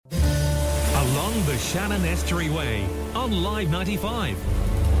Along the Shannon Estuary Way on Live 95.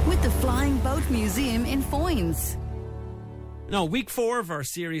 With the Flying Boat Museum in Foynes. Now, week 4 of our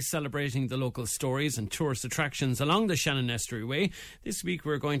series celebrating the local stories and tourist attractions along the Shannon Estuary Way. This week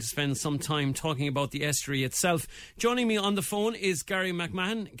we're going to spend some time talking about the estuary itself. Joining me on the phone is Gary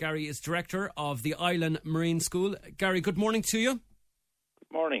McMahon. Gary is director of the Island Marine School. Gary, good morning to you.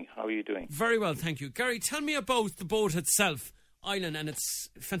 Good morning. How are you doing? Very well, thank you. Gary, tell me about the boat itself, Island, and its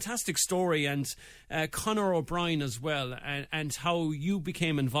fantastic story, and Conor O'Brien as well, and how you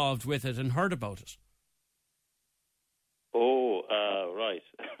became involved with it and heard about it. Right.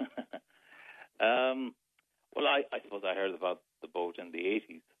 Well, I suppose I heard about the boat in the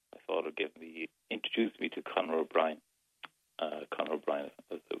 80s. I thought it introduced me to Conor O'Brien. Conor O'Brien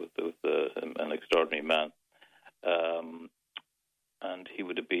was an extraordinary man. And he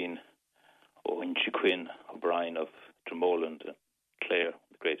would have been Owen Quinn O'Brien of Dromoland and Clare,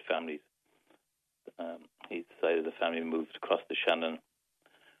 the great families. His side of the family moved across the Shannon.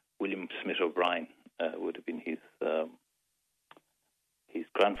 William Smith O'Brien would have been his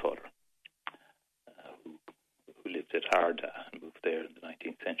grandfather, who lived at Ardagh and moved there in the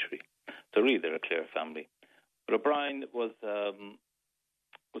 19th century. So really, they're a Clare family. But O'Brien was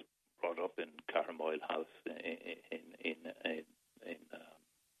brought up in Carramoyle House in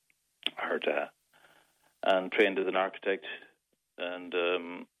Ardagh, and trained as an architect, and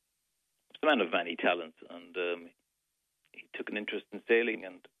was a man of many talents. And he took an interest in sailing,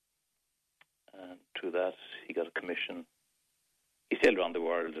 and through that he got a commission. He sailed around the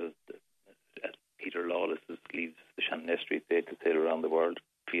world as Peter Lawless leaves the Shannon Estuary. They had to sail around the world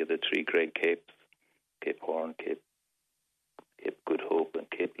via the 3 great capes: Cape Horn, Cape Good Hope, and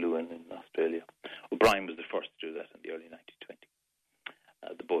Cape Lewin in Australia. O'Brien was the first to do that in the early 1920s.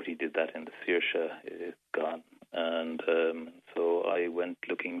 The boat he did that in, the Saoirse, is gone, and so I went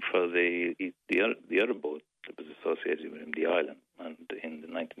looking for the other boat that was associated with him, the Island, and in the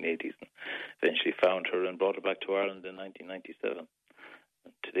 1980s, and eventually found her and brought her back to Ireland in 1997.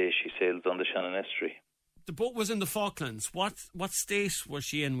 And today she sails on the Shannon Estuary. The boat was in the Falklands. What state was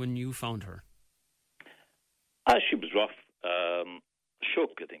she in when you found her? She was rough.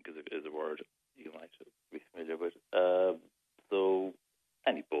 Shook, I think, is a word you might be familiar with. So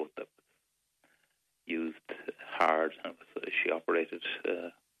any boat that was used hard, and she operated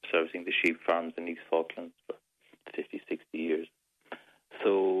servicing the sheep farms in East Falklands for 50, 60 years.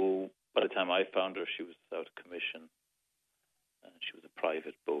 So by the time I found her, she was out of commission, and she was a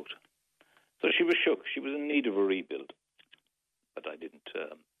private boat. So she was shook. She was in need of a rebuild, but I didn't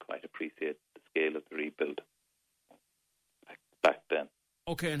quite appreciate the scale of the rebuild back then.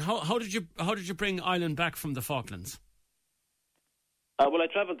 Okay, and how did you bring Island back from the Falklands? Well, I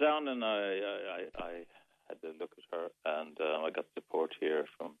travelled down, and I had a look at her, and I got support here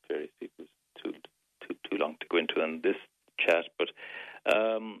from various people. Too long to go into in this chat, but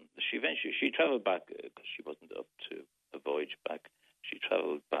she travelled back because she wasn't up to a voyage back. She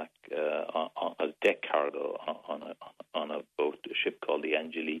travelled back as deck cargo on a boat, a ship called the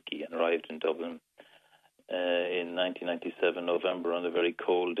Angeliki, and arrived in Dublin in 1997 November on a very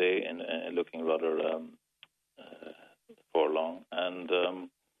cold day, and looking rather forlorn. And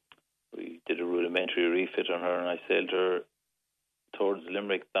we did a rudimentary refit on her, and I sailed her towards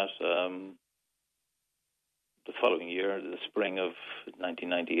Limerick the following year, the spring of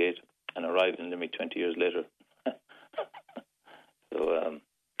 1998, and arrived in Limerick 20 years later. So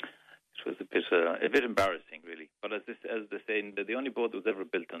it was a bit embarrassing, really. But as they say, the only boat that was ever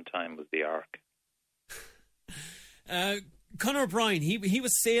built on time was the Ark. Conor O'Brien, he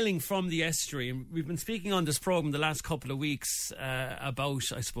was sailing from the estuary, and we've been speaking on this programme the last couple of weeks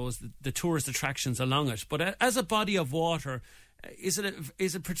about, I suppose, the tourist attractions along it. But as a body of water, is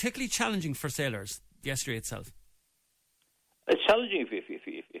it particularly challenging for sailors, the estuary itself? It's challenging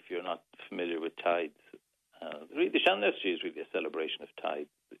if you're not familiar with tides. The Shannon Estuary is really a celebration of tides.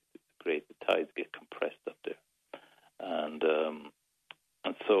 It's great. The tides get compressed up there, and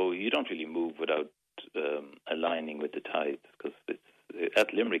so you don't really move without aligning with the tides, because it's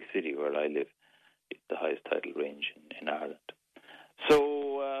at Limerick City, where I live, it's the highest tidal range in Ireland.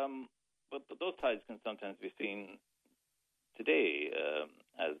 So, but those tides can sometimes be seen today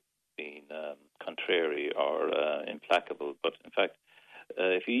as being contrary or implacable. But in fact,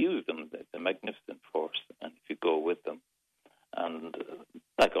 if you use them, it's a magnificent force, and if you go with them, and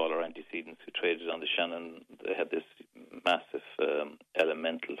like all our antecedents who traded on the Shannon, they had this massive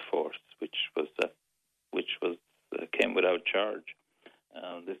elemental force, which came without charge.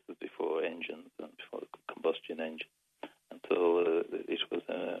 This was before engines and before the combustion engine, and so it was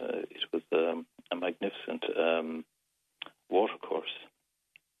a magnificent watercourse.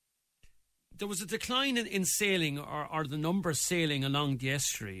 There was a decline in sailing or the numbers sailing along the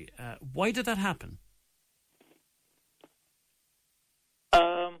estuary. Why did that happen?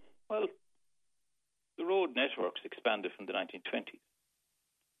 Well, the road networks expanded from the 1920s.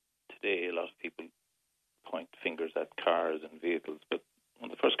 Today, a lot of people point fingers at cars and vehicles, but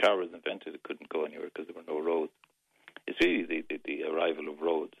when the first car was invented, it couldn't go anywhere because there were no roads. It's really the arrival of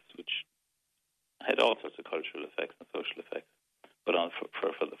roads, which had all sorts of cultural effects and social effects. But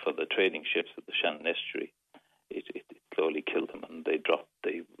for the trading ships of the Shannon Estuary, it slowly killed them, and they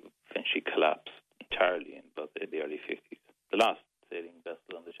eventually collapsed entirely in about the early 50s. The last sailing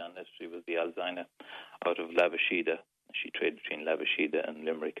vessel on the Shannon Estuary was the Alzina out of Lavashida. She traded between Lavashida and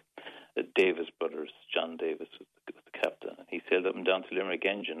Limerick. The Davis brothers, John Davis was the captain, and he sailed up and down to Limerick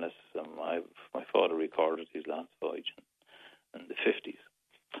engineless. My father recorded his last voyage in the 50s.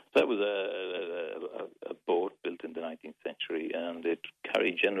 So that was a boat built in the 19th century, and it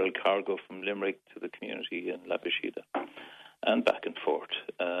carried general cargo from Limerick to the community in Lavashida and back and forth.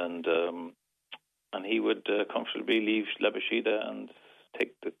 And he would comfortably leave Lavashida and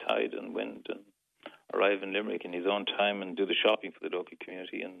take the tide and wind and arrive in Limerick in his own time and do the shopping for the local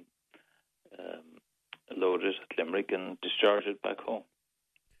community and load it at Limerick and discharge it back home.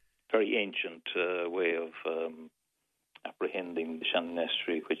 Very ancient way of apprehending the Shannon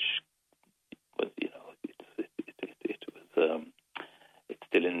Estuary, which was, it's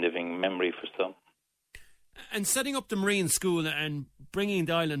still in living memory for some. And setting up the Marine School and bringing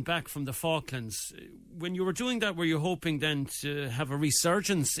the island back from the Falklands, when you were doing that, were you hoping then to have a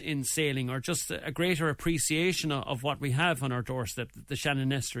resurgence in sailing or just a greater appreciation of what we have on our doorstep, the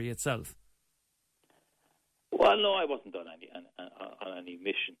Shannon Estuary itself? Well, no, I wasn't on any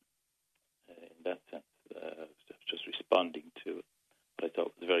mission in that sense. I was just responding to what I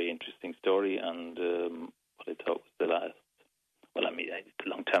thought was a very interesting story and what I thought was the last. Well, I mean, it's a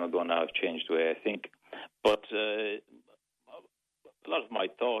long time ago now. I've changed the way I think. But a lot of my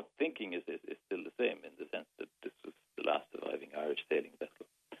thinking is still the same in the sense that this was the last surviving Irish sailing vessel.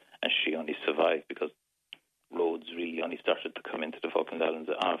 And she only survived because roads really only started to come into the Falkland Islands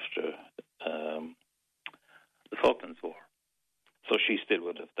after the Falklands War. So she still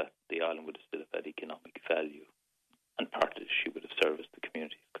would have the island would have still have had economic value. And partly she would have serviced the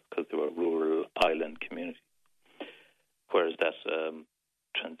communities because they were rural island communities. Whereas that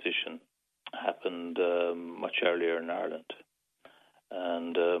transition happened much earlier in Ireland.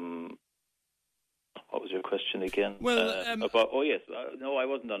 And what was your question again? Well, yes. No, I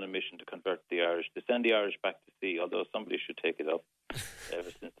wasn't on a mission to convert the Irish, to send the Irish back to sea, although somebody should take it up. Ever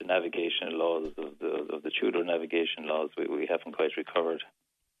since the navigation laws of the Tudor navigation laws, we haven't quite recovered.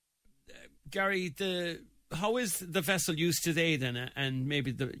 Gary, how is the vessel used today then? And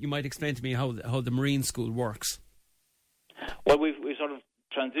maybe you might explain to me how the Marine School works. Well, we sort of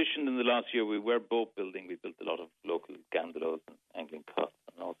transitioned in the last year. We were boat building. We built a lot of local gandalos and angling cots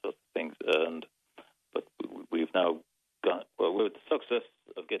and all sorts of things. But we've now with the success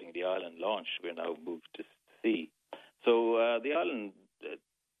of getting the island launched, we're now moved to sea. So the island,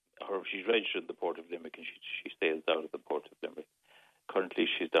 she's registered at the Port of Limerick, and she sails out of the Port of Limerick. Currently,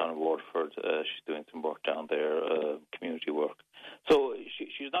 she's down in Waterford. She's doing some work down there, community work. So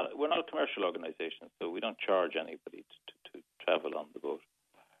she's not. We're not a commercial organisation, so we don't charge anybody to travel on the boat.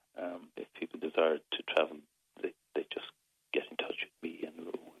 If people desire to travel, they just get in touch with me, and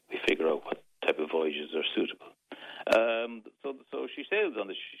we figure out what type of voyages are suitable. So she sails on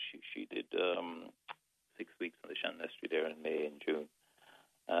the. She did 6 weeks on the Shannon Estuary there in May and June.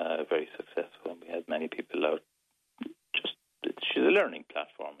 Very successful, and we had many people out. She's a learning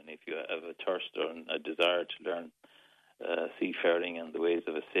platform, and if you have a thirst or a desire to learn seafaring and the ways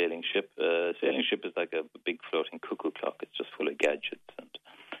of a sailing ship is like a big floating cuckoo clock. It's just full of gadgets, and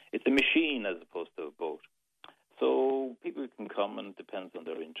it's a machine as opposed to a boat. So people can come, and it depends on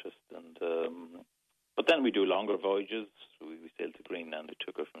their interest. And but then we do longer voyages. We sailed to Greenland. We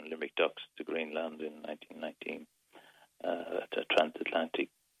took her from Limerick Docks to Greenland in 1919, to transatlantic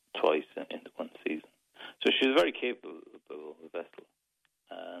twice in one season. So she's a very capable vessel,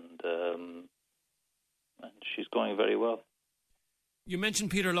 and she's going very well. You mentioned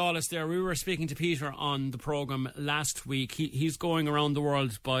Peter Lawless there. We were speaking to Peter on the programme last week. He's going around the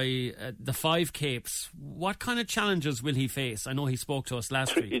world by the 5 Capes. What kind of challenges will he face? I know he spoke to us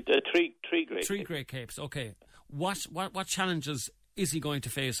last week. Three great capes. Okay. What challenges is he going to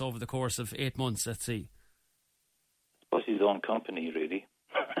face over the course of 8 months at sea? Well, his own company, really.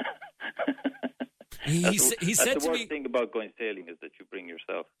 He said to me, the worst thing about going sailing is that you bring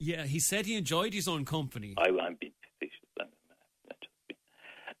yourself. Yeah, he said he enjoyed his own company. I'm being facetious.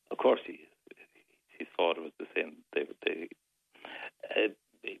 Of course he is. His father was the same.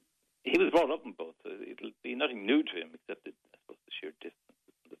 he was brought up in both. So it'll be nothing new to him, except I suppose the sheer distance,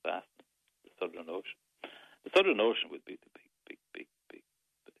 the vastness, the Southern Ocean. The Southern Ocean would be the big.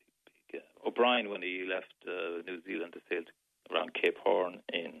 O'Brien, when he left New Zealand to sail around Cape Horn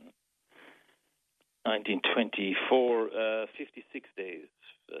in 1924, 56 days,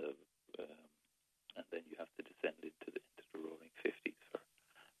 and then you have to descend into the roaring 50s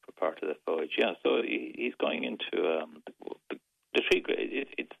for part of that voyage. Yeah, so he's going into the tree.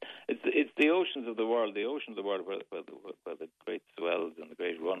 It's the oceans of the world. The oceans of the world where the great swells and the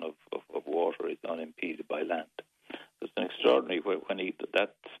great run of water is unimpeded by land. It's an extraordinary when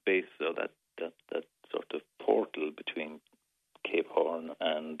that space or that sort of portal between Cape Horn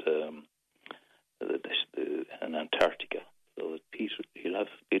and Antarctica. So that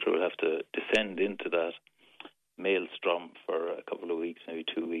Peter will have to descend into that maelstrom for a couple of weeks, maybe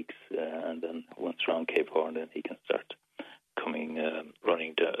 2 weeks, and then once around Cape Horn, then he can start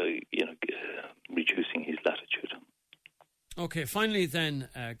running down, reducing his latitude. Okay, finally then,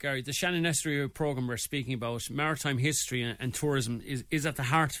 Gary, the Shannon Estuary programme we're speaking about, maritime history and tourism is at the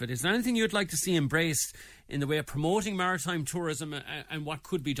heart of it. Is there anything you'd like to see embraced in the way of promoting maritime tourism and what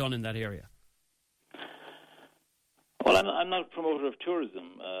could be done in that area? Well, I'm not a promoter of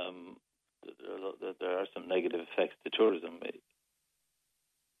tourism. There are some negative effects to tourism.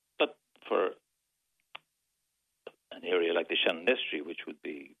 But for an area like the Shannon Estuary, which would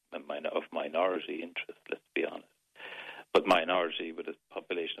be of minority interest, let's be honest, but minority with a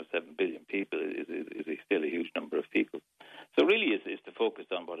population of 7 billion people is still a huge number of people. So really is to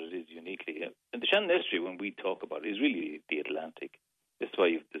focus on what it is uniquely. And the Shannon Estuary, when we talk about it, is really the Atlantic. That's why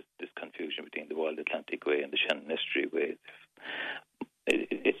you've this confusion between the Wild Atlantic Way and the Shannon Estuary Way.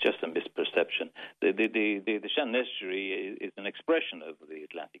 It's just a misperception. The Shannon Estuary is an expression of the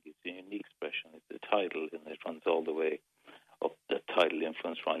Atlantic. It's a unique expression. It's a tidal, and it runs all the way up. The tidal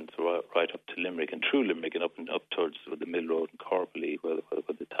influence runs right up to Limerick and through Limerick and up towards the Mill Road and Corpely, where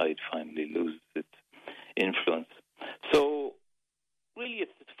the tide finally loses its influence. So really,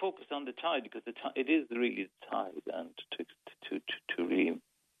 it's to focus on the tide, because it is really the tide, and to really,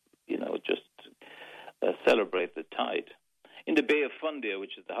 just celebrate the tide. In the Bay of Fundy,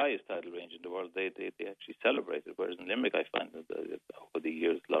 which is the highest tidal range in the world, they actually celebrate it. Whereas in Limerick, I find that over the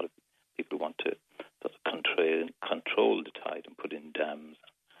years, a lot of people want to sort of control the tide and put in dams,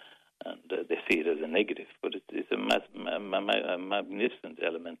 and they see it as a negative. But it's a magnificent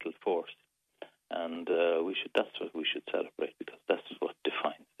elemental force, and that's what we should celebrate, because that's what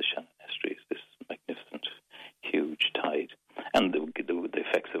defines the Shannon Estuary, is this magnificent, huge tide, and the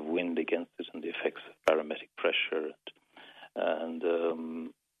effects of wind against it, and the effects of barometric pressure, and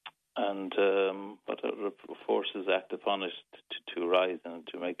what other forces act upon it to rise and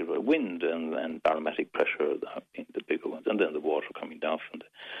to make it wind and barometric pressure being the bigger ones, and then the water coming down from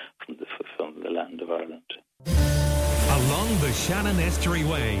the land of Ireland. Along the Shannon Estuary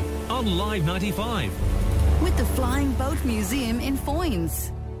Way on Live 95. With the Flying Boat Museum in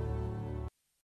Foynes.